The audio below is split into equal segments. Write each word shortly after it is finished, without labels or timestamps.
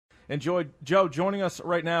And Joe, joining us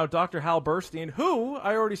right now, Dr. Hal Burstein, who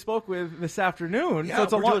I already spoke with this afternoon. Yeah,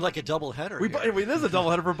 so we're doing like a doubleheader. It is a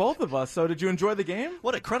doubleheader for both of us. So did you enjoy the game?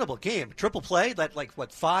 What an incredible game. Triple play, that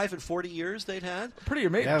 5 and 40 years they'd had? Pretty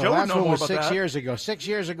amazing. Yeah, Joe last would know one more was about 6 that. years ago. 6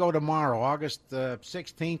 years ago tomorrow, August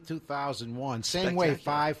 16th, 2001. Same way,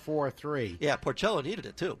 5-4-3. Yeah, Porcello needed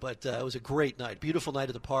it too, but it was a great night. Beautiful night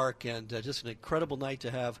at the park, and just an incredible night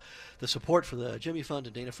to have the support for the Jimmy Fund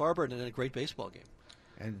and Dana-Farber, and then a great baseball game.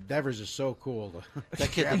 And Devers is so cool.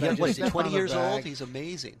 That kid, what is he, 20 years old? He's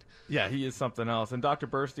amazing. Yeah, he is something else. And Dr.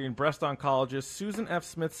 Burstein, breast oncologist, Susan F.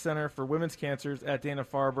 Smith Center for Women's Cancers at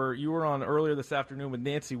Dana-Farber. You were on earlier this afternoon with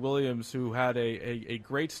Nancy Williams, who had a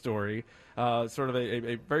great story, sort of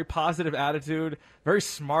a very positive attitude, very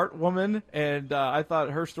smart woman, and I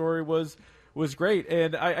thought her story was great.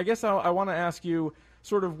 And I guess I want to ask you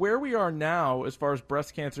sort of where we are now as far as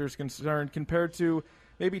breast cancer is concerned compared to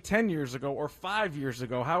maybe 10 years ago or 5 years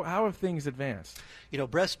ago. How have things advanced? You know,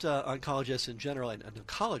 breast oncologists in general and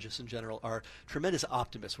oncologists in general are tremendous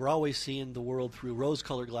optimists. We're always seeing the world through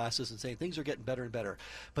rose-colored glasses and saying things are getting better and better.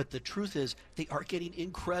 But the truth is they are getting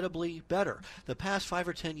incredibly better. The past 5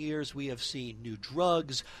 or 10 years, we have seen new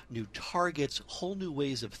drugs, new targets, whole new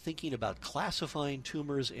ways of thinking about classifying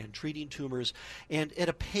tumors and treating tumors, and at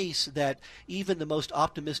a pace that even the most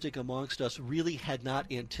optimistic amongst us really had not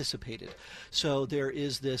anticipated. So there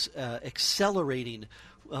is this accelerating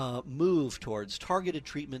move towards targeted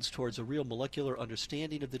treatments, towards a real molecular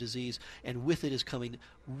understanding of the disease, and with it is coming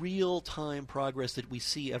real-time progress that we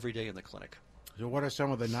see every day in the clinic. So what are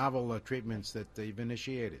some of the novel treatments that they've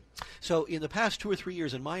initiated? So in the past 2 or 3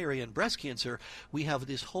 years in my area in breast cancer, we have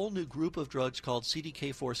this whole new group of drugs called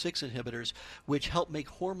CDK4/6 inhibitors, which help make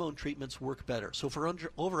hormone treatments work better. So for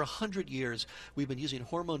over 100 years, we've been using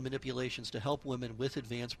hormone manipulations to help women with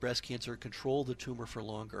advanced breast cancer control the tumor for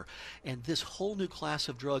longer. And this whole new class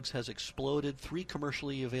of drugs has exploded. 3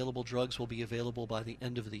 commercially available drugs will be available by the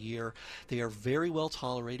end of the year. They are very well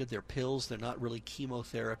tolerated. They're pills. They're not really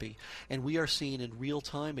chemotherapy. And we are seeing in real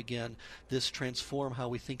time again this transform how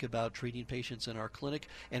we think about treating patients in our clinic,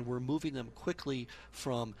 and we're moving them quickly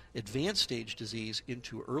from advanced stage disease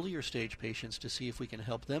into earlier stage patients to see if we can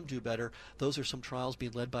help them do better. Those are some trials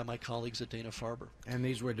being led by my colleagues at Dana-Farber. And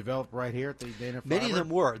these were developed right here at the Dana-Farber? Many of them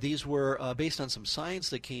were. These were based on some science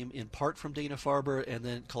that came in part from Dana-Farber, and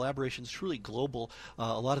then collaborations truly global.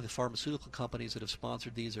 A lot of the pharmaceutical companies that have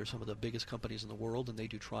sponsored these are some of the biggest companies in the world, and they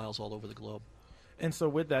do trials all over the globe. And so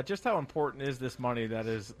with that, just how important is this money that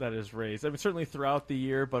is raised? I mean, certainly throughout the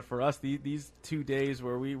year, but for us, these 2 days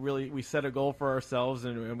where we set a goal for ourselves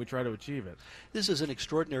and we try to achieve it. This is an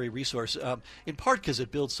extraordinary resource, in part because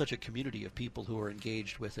it builds such a community of people who are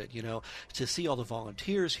engaged with it. You know, to see all the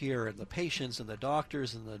volunteers here and the patients and the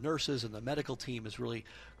doctors and the nurses and the medical team is really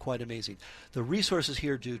quite amazing. The resources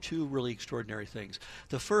here do 2 really extraordinary things.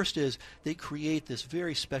 The first is they create this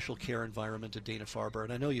very special care environment at Dana-Farber,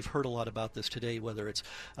 and I know you've heard a lot about this today, whether it's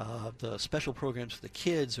the special programs for the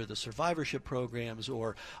kids or the survivorship programs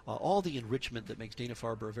or all the enrichment that makes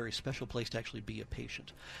Dana-Farber a very special place to actually be a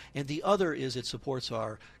patient. And the other is it supports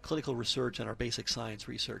our clinical research and our basic science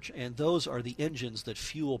research, and those are the engines that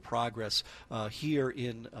fuel progress here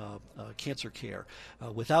in cancer care.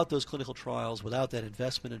 Without those clinical trials, without that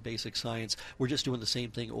investment in basic science, we're just doing the same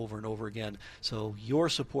thing over and over again. So your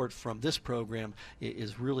support from this program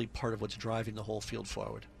is really part of what's driving the whole field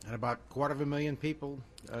forward. And about 250,000 people,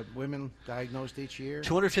 women diagnosed each year?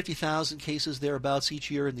 250,000 cases thereabouts each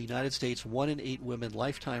year in the United States, 1 in 8 women,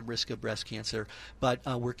 lifetime risk of breast cancer. But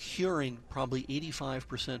we're curing probably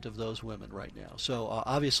 85% of those women right now. So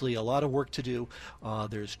obviously a lot of work to do.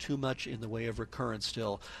 There's too much in the way of recurrence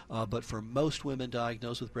still. But for most women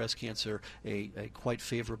diagnosed with breast cancer, a quite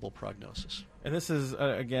favorable prognosis. And this is,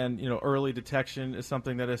 again, early detection is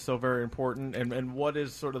something that is so very important. And what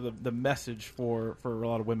is sort of the message for a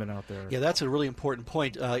lot of women out there? Yeah, that's a really important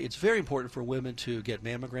point. It's very important for women to get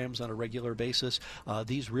mammograms on a regular basis.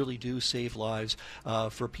 These really do save lives.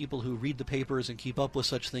 For people who read the papers and keep up with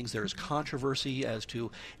such things, there is controversy as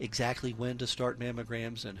to exactly when to start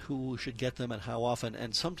mammograms and who should get them and how often.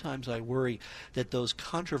 And sometimes I worry that those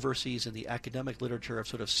controversies in the academic literature have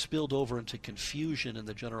sort of spilled over into confusion in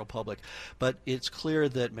the general public. But it's clear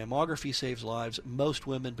that mammography saves lives. Most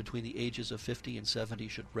women between the ages of 50 and 70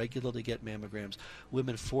 should regularly get mammograms.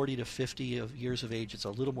 Women 40 to 50 years of age, it's a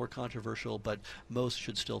little more controversial, but most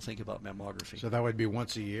should still think about mammography. So that would be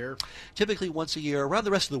once a year? Typically once a year. Around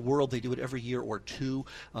the rest of the world, they do it every year or 2.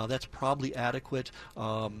 That's probably adequate,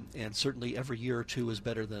 and certainly every year or 2 is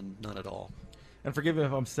better than none at all. And forgive me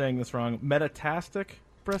if I'm saying this wrong, metastatic?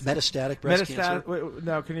 breast? Metastatic breast cancer. Wait,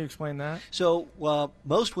 now, can you explain that? So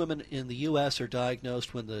most women in the U.S. are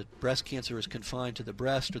diagnosed when the breast cancer is confined to the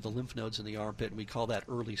breast or the lymph nodes in the armpit, and we call that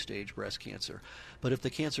early stage breast cancer. But if the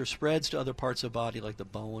cancer spreads to other parts of the body like the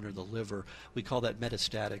bone or the liver, we call that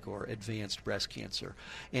metastatic or advanced breast cancer.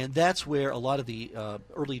 And that's where a lot of the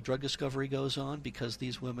early drug discovery goes on, because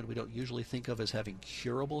these women we don't usually think of as having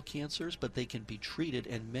curable cancers, but they can be treated,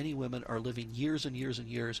 and many women are living years and years and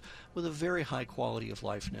years with a very high quality of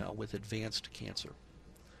life now with advanced cancer.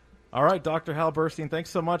 All right, Dr. Hal Burstein, thanks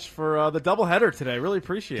so much for the doubleheader today. Really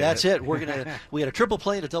appreciate it. That's it. We had a triple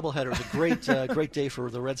play and a doubleheader. It was a great great day for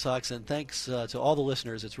the Red Sox, and thanks to all the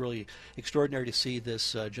listeners. It's really extraordinary to see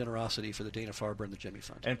this generosity for the Dana-Farber and the Jimmy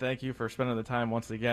Fund. And thank you for spending the time once again.